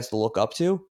that he has to look up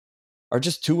to are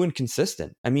just too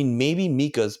inconsistent. I mean, maybe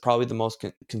Mika's probably the most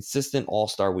consistent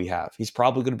all-star we have. He's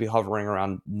probably going to be hovering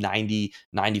around 90,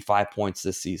 95 points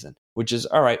this season, which is,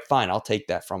 all right, fine, I'll take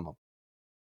that from him.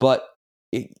 But,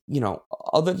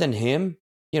 other than him,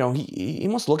 he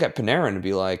must look at Panarin and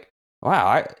be like,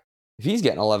 wow, if he's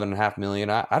getting $11.5 million,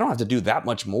 I don't have to do that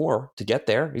much more to get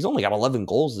there. He's only got 11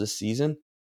 goals this season.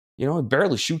 He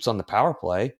barely shoots on the power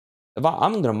play.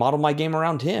 I'm going to model my game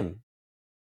around him.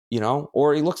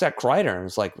 Or he looks at Kreider and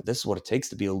is like, this is what it takes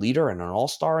to be a leader and an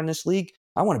all-star in this league.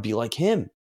 I want to be like him.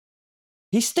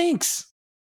 He stinks,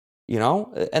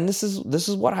 and this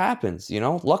is what happens,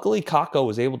 Luckily, Kakko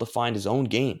was able to find his own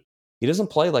game. He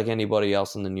doesn't play like anybody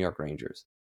else in the New York Rangers,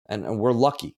 and we're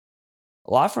lucky.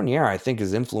 Lafreniere, I think,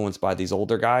 is influenced by these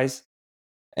older guys,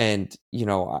 and,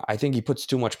 I think he puts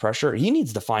too much pressure. He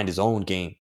needs to find his own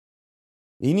game.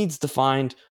 He needs to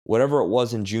find whatever it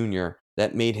was in junior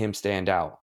that made him stand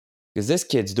out. Because this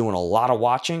kid's doing a lot of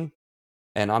watching,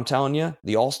 and I'm telling you,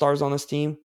 the all-stars on this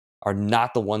team are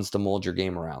not the ones to mold your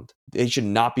game around. They should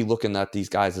not be looking at these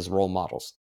guys as role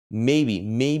models.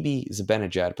 Maybe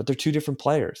Zibanejad, but they're two different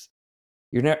players.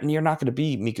 You're not going to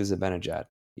be Mika Zibanejad.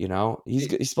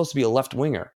 He's supposed to be a left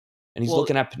winger, and he's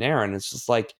looking at Panarin. It's just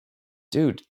like,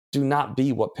 dude, do not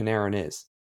be what Panarin is,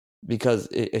 because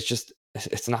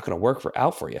it's not going to work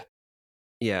out for you.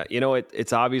 Yeah,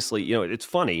 it's obviously, it's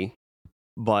funny.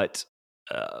 But,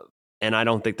 and I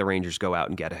don't think the Rangers go out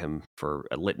and get him for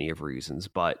a litany of reasons,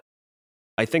 but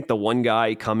I think the one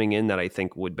guy coming in that I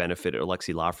think would benefit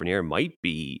Alexis Lafreniere might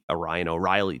be a Ryan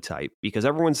O'Reilly type, because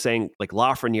everyone's saying, like,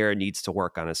 Lafreniere needs to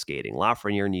work on his skating.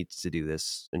 Lafreniere needs to do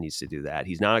this and needs to do that.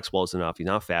 He's not explosive enough. He's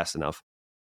not fast enough.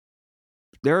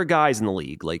 There are guys in the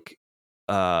league like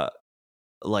Ryan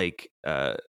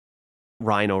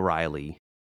O'Reilly,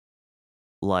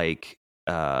 like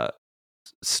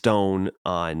Stone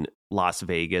on Las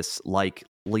Vegas, like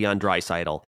Leon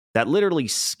Draisaitl, that literally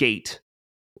skate.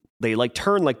 They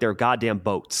turn like they're goddamn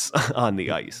boats on the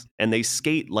ice, and they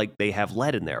skate like they have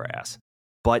lead in their ass.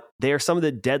 But they're some of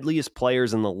the deadliest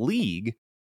players in the league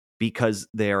because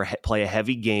they play a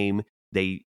heavy game.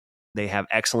 They have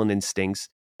excellent instincts,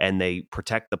 and they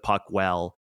protect the puck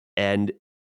well, and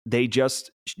they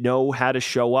just know how to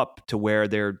show up to where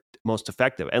they're most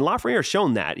effective. And Lafreniere's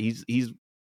shown that.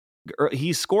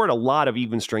 He's scored a lot of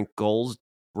even strength goals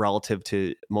relative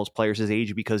to most players his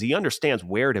age because he understands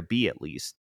where to be, at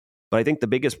least. But I think the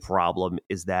biggest problem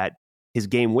is that his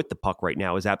game with the puck right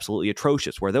now is absolutely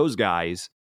atrocious, where those guys,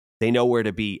 they know where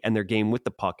to be and their game with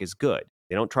the puck is good.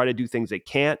 They don't try to do things they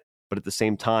can't, but at the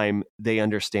same time, they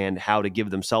understand how to give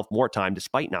themselves more time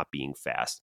despite not being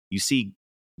fast. You see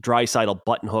Draisaitl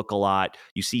button hook a lot.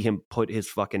 You see him put his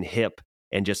fucking hip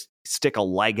and just stick a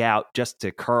leg out just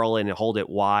to curl in and hold it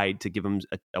wide to give him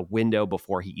a window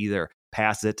before he either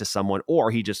passes it to someone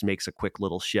or he just makes a quick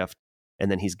little shift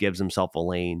and then he gives himself a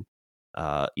lane.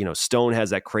 Stone has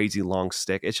that crazy long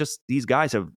stick. It's just these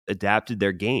guys have adapted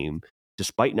their game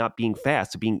despite not being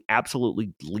fast to being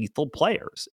absolutely lethal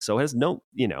players. So it has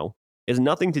has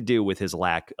nothing to do with his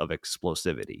lack of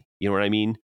explosivity. You know what I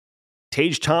mean?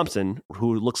 Tage Thompson,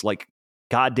 who looks like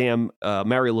goddamn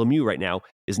Mario Lemieux right now,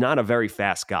 is not a very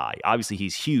fast guy. Obviously,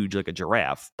 he's huge like a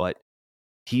giraffe, but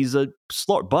he's a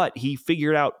slow. But he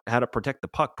figured out how to protect the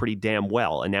puck pretty damn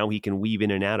well, and now he can weave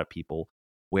in and out of people.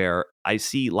 Where I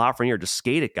see Lafreniere just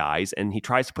skate at guys, and he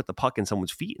tries to put the puck in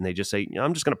someone's feet, and they just say,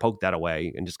 I'm just going to poke that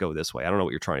away and just go this way. I don't know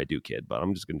what you're trying to do, kid, but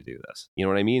I'm just going to do this. You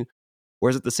know what I mean?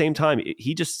 Whereas at the same time,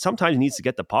 he just sometimes needs to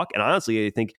get the puck. And honestly, I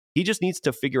think he just needs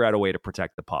to figure out a way to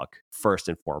protect the puck first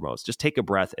and foremost. Just take a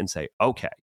breath and say, okay,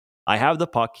 I have the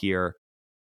puck here.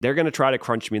 They're going to try to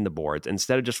crunch me in the boards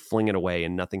instead of just fling it away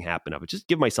and nothing happen of it. Just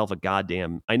give myself a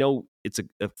goddamn, I know it's a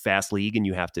fast league and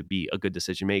you have to be a good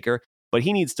decision maker, but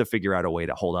he needs to figure out a way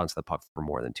to hold on to the puck for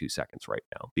more than 2 seconds right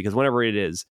now. Because whenever it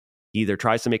is, he either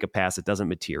tries to make a pass that doesn't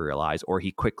materialize or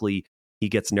he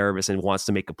gets nervous and wants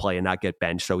to make a play and not get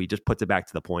benched. So he just puts it back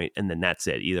to the point and then that's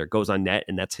it. Either it goes on net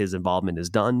and that's his involvement is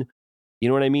done. You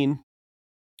know what I mean?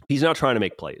 He's not trying to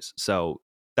make plays. So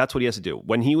that's what he has to do.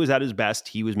 When he was at his best,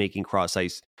 he was making cross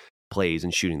ice plays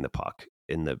and shooting the puck.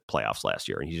 in the playoffs last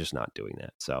year, and he's just not doing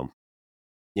that. So,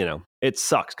 it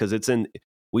sucks because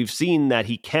we've seen that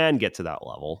he can get to that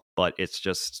level, but it's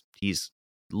just he's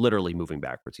literally moving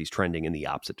backwards. He's trending in the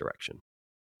opposite direction.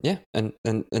 Yeah, and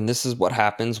this is what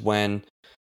happens when,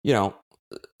 the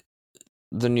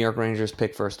New York Rangers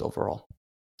pick first overall.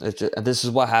 This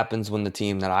is what happens when the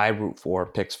team that I root for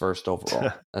picks first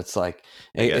overall. It's like,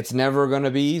 it's never going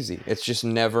to be easy. It's just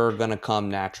never going to come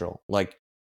natural. Like,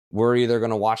 we're either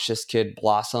going to watch this kid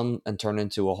blossom and turn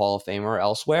into a Hall of Famer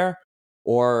elsewhere,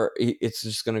 or it's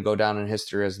just going to go down in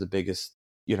history as the biggest,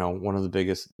 one of the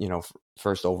biggest,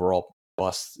 first overall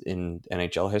busts in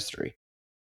NHL history.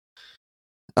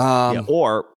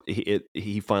 Or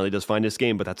he finally does find his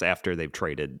game, but that's after they've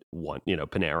traded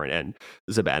Panarin and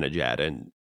Zibanejad, and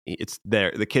it's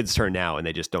the kid's turn now, and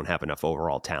they just don't have enough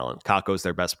overall talent. Kakko's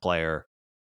their best player.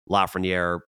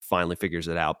 Lafreniere finally figures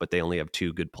it out, but they only have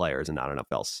 2 good players and not enough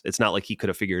else. It's not like he could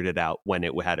have figured it out when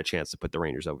it had a chance to put the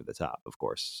Rangers over the top, of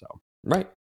course. So right.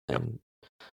 And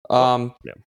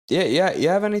you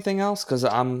have anything else? Because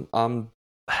I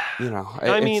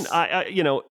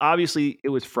obviously it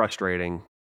was frustrating.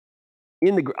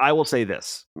 I will say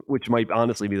this, which might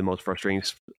honestly be the most frustrating.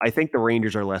 I think the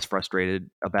Rangers are less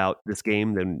frustrated about this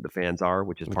game than the fans are,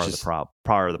 which is part of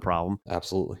the problem.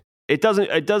 Absolutely. It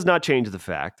does not change the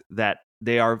fact that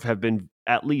they have been,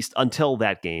 at least until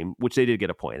that game, which they did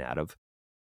get a point out of,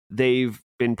 they've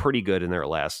been pretty good in their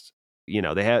last,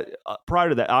 they had prior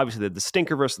to that, obviously the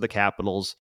stinker versus the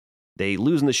Capitals, they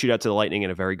lose in the shootout to the Lightning in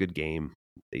a very good game.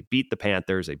 They beat the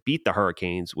Panthers, they beat the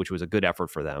Hurricanes, which was a good effort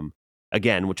for them.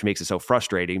 Again, which makes it so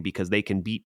frustrating because they can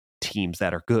beat teams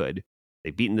that are good.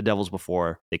 They've beaten the Devils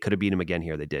before. They could have beat them again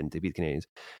here. They didn't. They beat the Canadiens.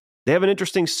 They have an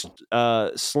interesting string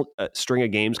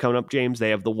of games coming up, James. They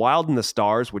have the Wild and the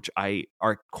Stars, which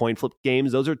are coin flip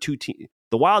games. Those are 2 teams.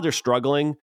 The Wild are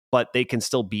struggling, but they can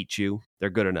still beat you. They're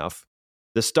good enough.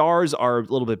 The Stars are a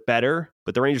little bit better,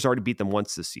 but the Rangers already beat them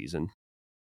once this season,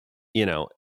 in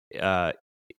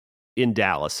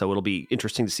Dallas. So it'll be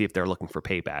interesting to see if they're looking for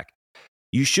payback.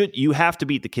 You have to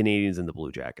beat the Canadiens and the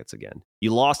Blue Jackets again.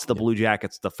 You lost to the Blue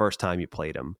Jackets the first time you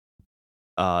played them.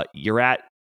 Are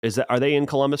they in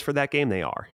Columbus for that game? They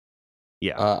are.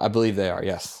 Yeah. I believe they are.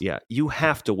 Yes. Yeah. You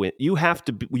have to win.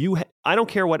 I don't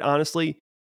care what, honestly,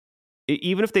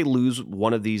 even if they lose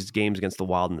one of these games against the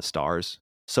Wild and the Stars,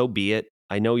 so be it.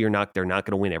 I know they're not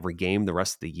going to win every game the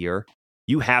rest of the year.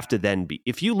 You have to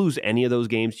if you lose any of those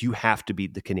games, you have to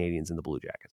beat the Canadiens and the Blue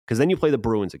Jackets, because then you play the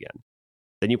Bruins again.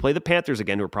 Then you play the Panthers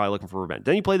again, who are probably looking for revenge.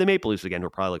 Then you play the Maple Leafs again, who are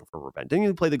probably looking for revenge. Then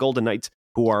you play the Golden Knights,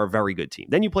 who are a very good team.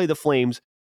 Then you play the Flames,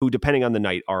 who, depending on the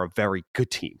night, are a very good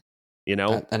team. And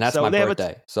that's my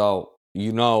birthday. So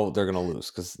they're going to lose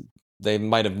because they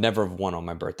might have never won on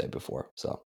my birthday before.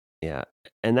 So yeah,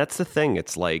 and that's the thing.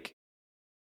 It's like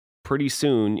pretty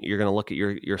soon you're going to look at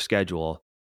your schedule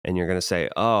and you're going to say,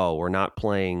 "Oh, we're not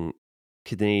playing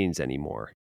Canadiens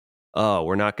anymore. Oh,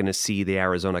 we're not going to see the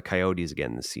Arizona Coyotes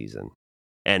again this season."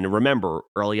 And remember,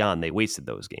 early on, they wasted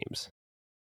those games,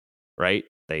 right?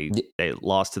 They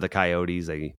lost to the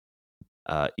Coyotes.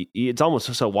 It's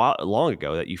almost so long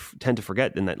ago that you tend to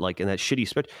forget. In that shitty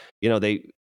stretch,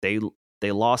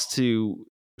 they lost to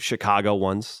Chicago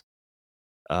once.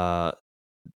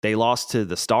 They lost to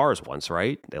the Stars once,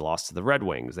 right? They lost to the Red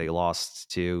Wings. They lost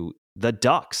to the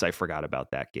Ducks. I forgot about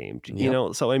that game.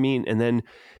 Yep. So I mean, and then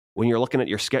when you're looking at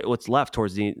your schedule, what's left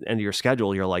towards the end of your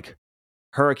schedule, you're like,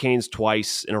 Hurricanes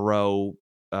twice in a row,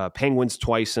 Penguins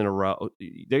twice in a row.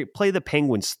 They play the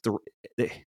Penguins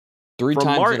three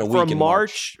times in a week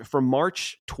from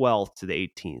March 12th to the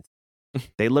 18th.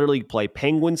 They literally play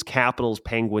Penguins, Capitals,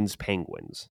 Penguins,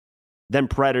 Penguins, then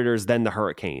Predators, then the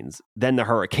Hurricanes, then the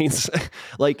Hurricanes.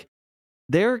 Like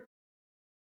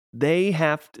they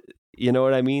have to, you know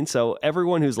what I mean? So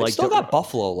everyone who's still got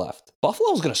Buffalo left.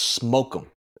 Buffalo's going to smoke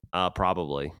them.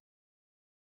 Probably.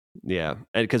 Yeah,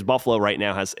 and because Buffalo right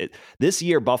now has this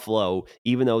year, Buffalo,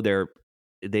 even though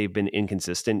they've been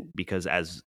inconsistent because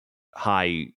as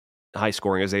high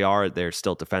scoring as they are, they're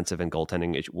still defensive and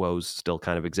goaltending woes still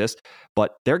kind of exist,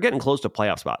 but they're getting close to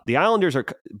playoff spot. The Islanders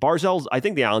I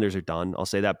think the Islanders are done. I'll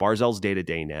say that. Barzal's day to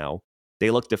day now. They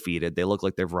look defeated. They look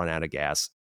like they've run out of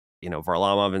gas.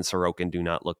 Varlamov and Sorokin do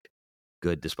not look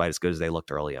good, despite as good as they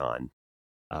looked early on.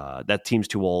 That team's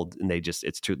too old, and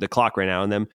the clock ran out on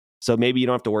them. So maybe you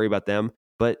don't have to worry about them,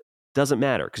 but doesn't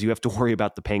matter because you have to worry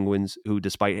about the Penguins, who,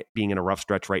 despite being in a rough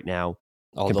stretch right now,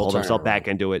 can pull themselves back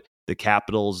into it. The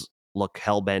Capitals look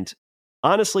hell-bent.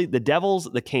 Honestly, the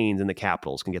Devils, the Canes, and the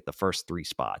Capitals can get the first 3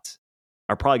 spots.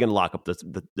 Are probably going to lock up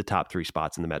the top 3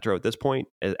 spots in the Metro at this point,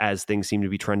 as things seem to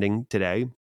be trending today.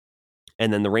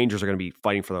 And then the Rangers are going to be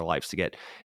fighting for their lives to get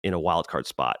in a wild card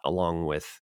spot, along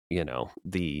with,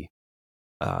 the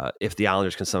if the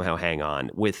Islanders can somehow hang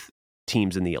on with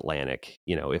teams in the Atlantic,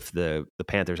 if the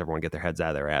Panthers ever want to get their heads out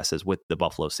of their asses with the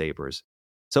Buffalo Sabres.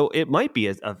 So it might be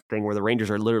a thing where the Rangers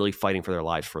are literally fighting for their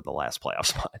lives for the last playoff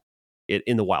spot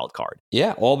in the wild card.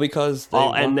 Yeah, all because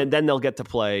and then they'll get to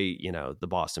play, the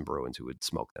Boston Bruins, who would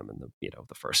smoke them in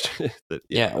the first.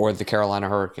 Or the Carolina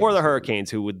Hurricanes. Or the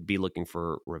Hurricanes, who would be looking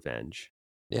for revenge.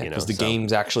 Yeah, because the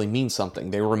games actually mean something.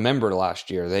 They remember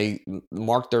last year. They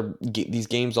marked these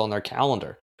games on their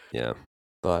calendar. Yeah,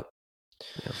 but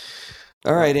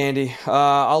all right, Andy.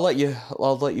 I'll let you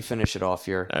finish it off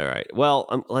here. All right.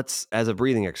 Well, let's, as a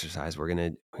breathing exercise, we're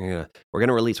gonna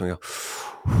release. We go.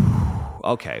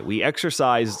 Okay, we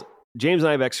exercised. James and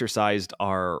I have exercised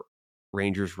our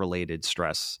Rangers related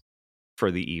stress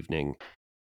for the evening.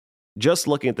 Just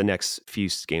looking at the next few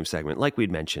game segment, like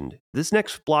we'd mentioned, this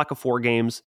next block of 4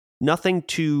 games, nothing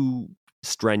too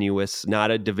strenuous, not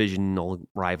a divisional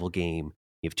rival game.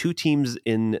 You have 2 teams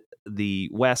in the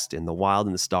West, in the Wild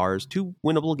and the Stars, 2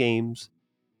 winnable games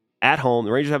at home.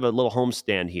 The Rangers have a little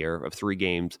homestand here of 3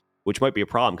 games, which might be a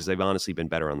problem because they've honestly been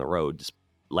better on the road just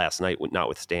last night,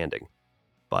 notwithstanding.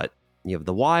 But you have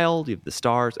the Wild, you have the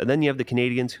Stars, and then you have the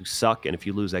Canadians, who suck. And if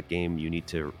you lose that game, you need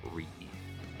to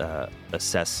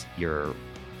assess you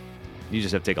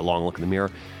just have to take a long look in the mirror.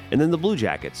 And then the Blue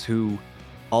Jackets, who,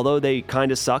 although they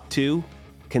kind of suck too,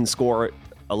 can score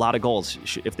a lot of goals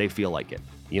if they feel like it.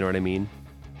 You know what I mean?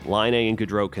 Line A and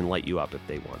Gaudreau can light you up if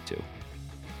they want to.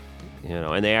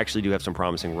 And they actually do have some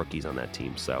promising rookies on that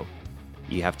team, so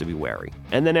you have to be wary.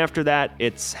 And then after that,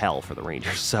 it's hell for the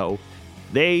Rangers. So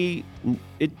they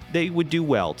would do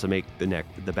well to make the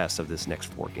best of this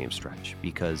next 4-game stretch,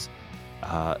 because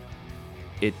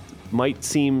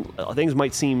things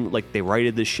might seem like they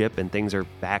righted the ship and things are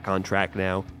back on track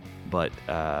now, but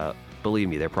believe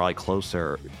me, they're probably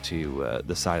closer to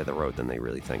the side of the road than they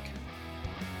really think.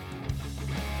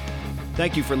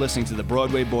 Thank you for listening to the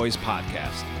Broadway Boys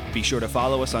podcast. Be sure to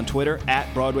follow us on Twitter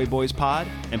 @BroadwayBoysPod,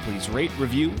 and please rate,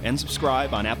 review, and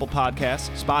subscribe on Apple Podcasts,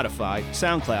 Spotify,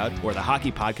 SoundCloud, or the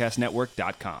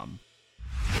HockeyPodcastNetwork.com.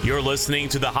 You're listening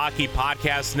to the Hockey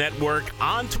Podcast Network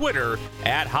on Twitter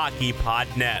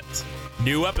 @HockeyPodNet.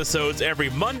 New episodes every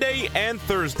Monday and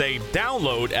Thursday.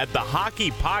 Download at the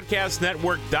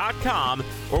HockeyPodcastNetwork.com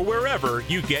or wherever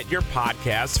you get your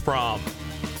podcasts from.